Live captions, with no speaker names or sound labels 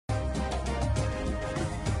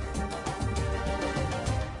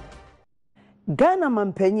Ghana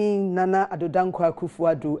mampanyin Nana Adodankwa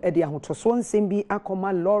Akufo-Addo edi ahotoso nsem bi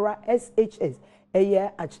akoma Laura SHS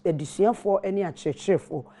eye adisuafo ene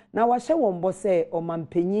akyerɛkyerɛfo na wahye wonbo se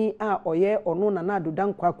omampanyin a oye ono Nana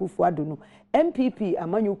Adodankwa Akufo-Addo no MPP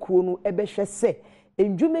amanyukuo no ebehwe se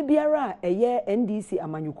endwume biara eye NDC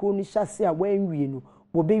amanyukuo no hyase a wanwie no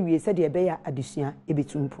wo bewie se de ebeya adisua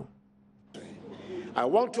ebetumpo. I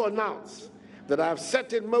want to announce that I have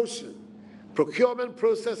set in motion procurement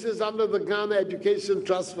processes under the Ghana Education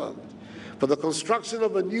Trust Fund for the construction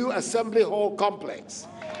of a new assembly hall complex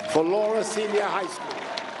for Laura Senior High School.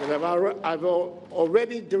 And I've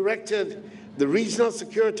already directed the Regional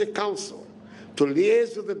Security Council to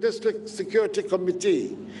liaise with the District Security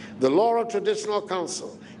Committee, the Laura Traditional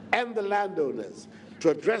Council, and the landowners to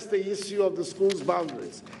address the issue of the school's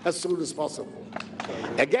boundaries as soon as possible.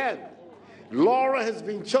 Again, Laura has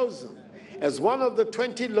been chosen as one of the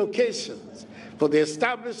 20 locations for the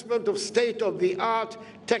establishment of state-of-the-art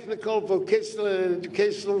technical, vocational, and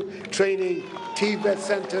educational training TVET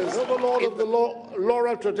centers in the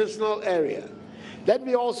Laura traditional area. Let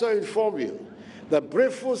me also inform you that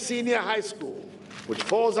Brifo Senior High School, which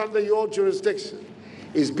falls under your jurisdiction,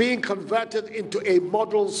 is being converted into a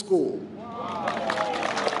model school.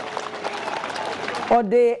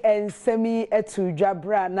 Ode ensemi etu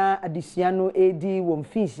dwabra na adisuano edi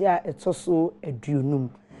womfinhia etoso aduonum.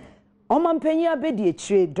 Omampanyi abedi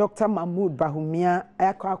echire Dr. Mahmoud Bahumia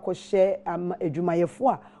akwakohye adwumayefo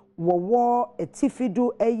a wowo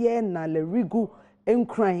etifido eye na lerigu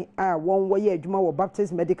enkran a wonwo ye adwuma wo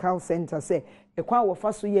Baptist Medical Center se ekwa wo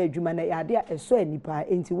faso ye adwuma na yade a eso anipa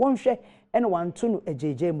enti wonhwe ene wanto no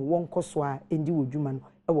ejeje mu wonkoso a endi wodwuma no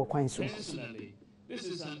ewo kwan so. This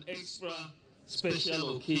is an extra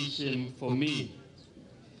special occasion for me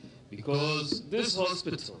because this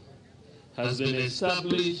hospital has been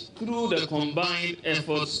established through the combined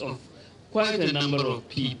efforts of quite a number of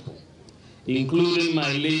people, including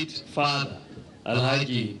my late father,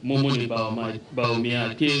 Alhaji Momoni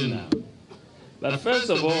Baumia Kilna. But first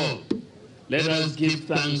of all, let us give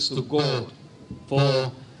thanks to God for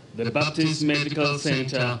the Baptist Medical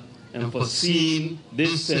Center and for seeing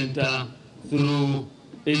this center through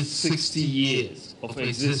its 60 years of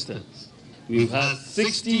existence. We've had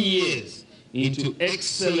 60 years into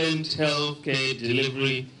excellent healthcare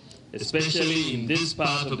delivery, especially in this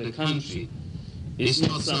part of the country. It's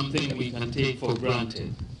not something we can take for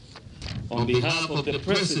granted. On behalf of the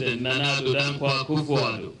President, Nana Adodankwa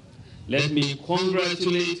Akufo-Addo, let me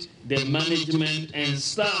congratulate the management and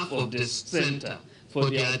staff of this center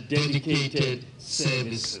for their dedicated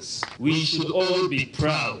services. We should all be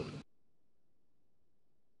proud.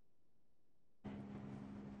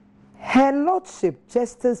 Her Lordship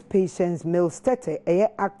Justice Patience Mills-Tete,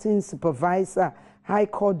 acting supervisor, High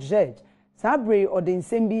Court judge, Sabre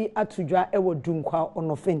Odinsembi Atudra Ewo Dunkwa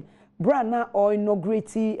Onofin, Brana or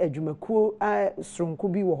inaugurati Ejumekuo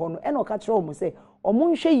Strunkubi Wohono, and Okatro say,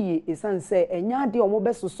 Omunshe ye is answer, and Yadi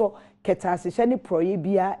Omobeso so Ketasi Shani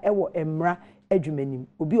Proyebia Ewo Emra Ejumenim,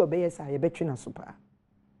 Ubi Obeyes Ayabetrina Super.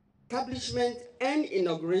 Establishment and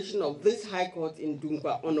inauguration of this High Court in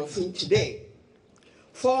Dunkwa Onofin today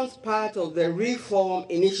forms part of the reform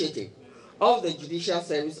initiative of the Judicial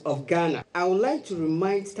Service of Ghana. I would like to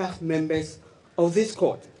remind staff members of this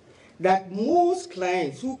court that most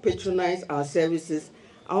clients who patronize our services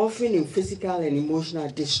are often in physical and emotional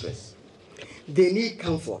distress. They need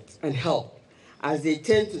comfort and help as they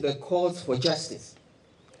turn to the courts for justice.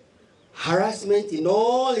 Harassment in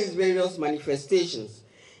all its various manifestations,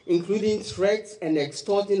 including threats and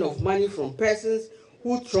extorting of money from persons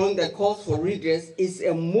who throng the calls for redress, is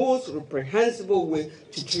a most reprehensible way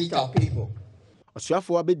to treat our people.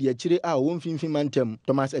 Osuafo abedi akire a wonfinfin mantem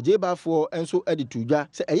Thomas Ejebafo enso edi tudwa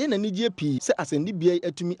se eye na nigye pii se asende bia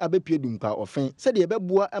atumi abepie dumpa ofen se de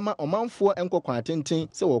ebeboa ema omanfo enkokwa atenten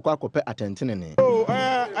se wokwa akopɛ atentene ne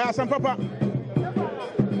asam papa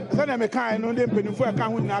se na me kan no de mpenifo e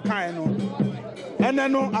kan ho nyina kan no ene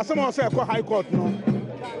no asam o se ekɔ high court no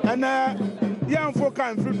ene yamfo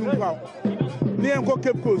kan firi dumpa ni enko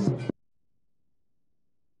Cape Coast.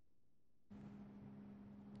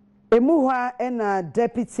 Emuha ena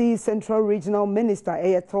Deputy Central Regional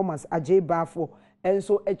Minister Thomas Ejebafo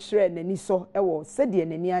enso echire nani so ewo sede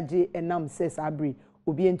nani age enam ses abri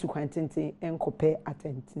obi entu kwantenten enkope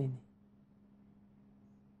atentene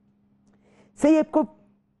seye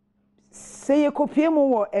kopie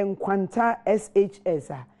mu wo enkwanta SHS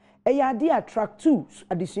a eyade attract to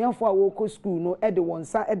adisuafo a woko school no ede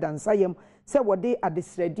wonsa edansa yam se wode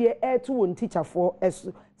adesrede to won teacher for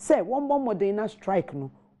eso se won bomodin na strike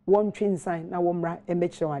no one twin sign na womra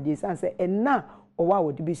emechire wade san se enna owa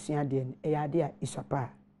wode bisua de eyade a isapa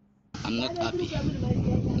I'm not happy.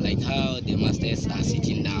 Like how the masters are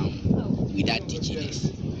sitting down without teaching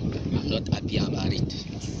us. I'm not happy about it.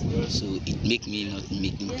 So it make me not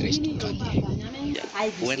make interest to come here. Yeah.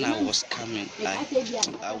 When I was coming,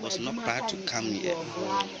 I was not proud to come here.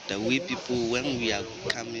 The way people, when we are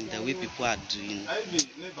coming, the way people are doing,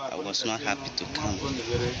 I was not happy to come.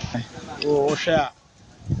 Oh, share.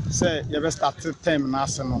 Say you best start term na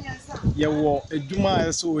ase no ye wo eduma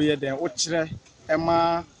ese o ye den o kire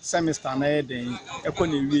ema semester na ye den ekọ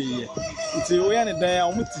na wie ye nti o ye ne den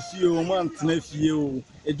o muti fie o mo antena fie o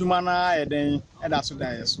eduma na ye den e da so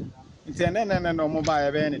da ye so nti ene no mo ba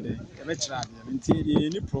ye be ne den e be kire ade nti ye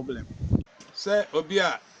ni problem Say obi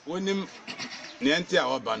a wonim ne enti a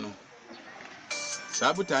oba no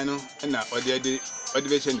sabutai no na ode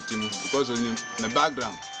be hye ne timu because onim na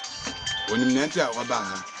background onim ne enti a oba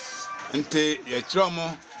ha nti ye kire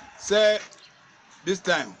mo say this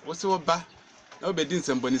time what's oba na obedi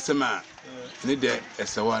nsemboni sema ne de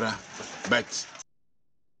esewara but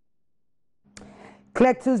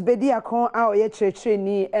Collectors bedi akon a oye church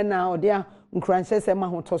ni ena odia nkranche se ma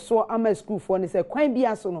hotoso ama school fo ni se kwan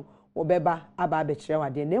bia so no obeba aba be kire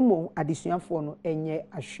wade na emo adesuafo no enye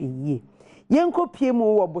ahweyie yenko pie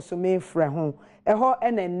mu wo bosome frɛ ho ɛhɔ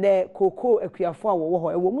enenne koko akuafo a wo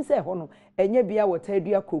hɔ ɛwɔ mu se ɛhɔ no enye bia wota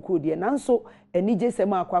adua koko de nanso anije se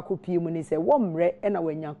ma akwa kopie mu ni se wo mrɛ ena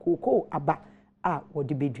wanya koko aba a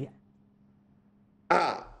wode bedua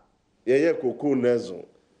yeye koko nezo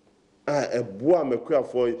eboa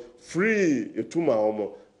mekuafo free etuma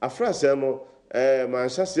omo afrase no ma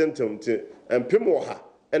nhyase ntemte empem wo ha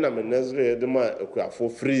ena me nezre de ma ekuafo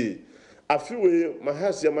free afiwe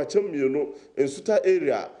mahase ma chamienu ensuta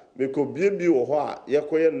area meko biebi wo ho a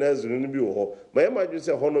yekoye nezre no bi wo ho ma yema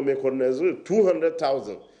se ho no meko nezre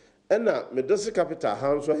 200,000 ena me dose capital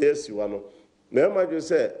hanso yesiwa no ma yema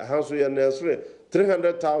se hanso ye nezre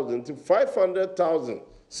 300,000 to 500,000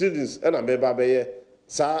 cedis ena me ba beye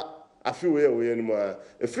sa afiwe we ni ma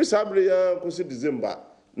efri sabre ya kosi December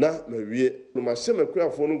na mawie no ma hye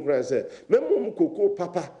mekuafo no kura se memom koko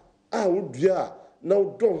papa a wodua na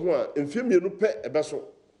wodɔ ho a emfemienu pɛ ebeso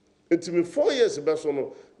entimi 4 years ebeso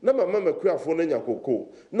no na mama mekuafo no nya koko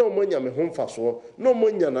na omanya me ho mfaso na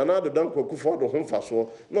omanya na na adodan kwakufo do ho mfaso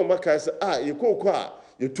na omaka se ye koko a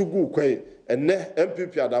ye tugu kwan enne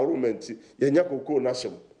MPP adawromenti ye nya koko na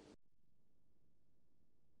hyem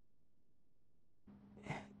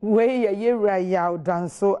we ye Raya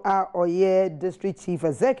Danso a oye district chief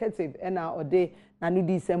executive ena ode na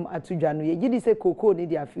nudi sem atudwa no ye gidi se koko ni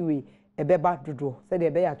dia fiwe ebeba dodo se de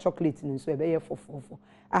ebe ya chocolate ni so ebe ye fofofo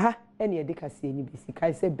aha ene ye de kase ni bisi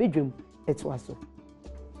kai se bedwam eto aso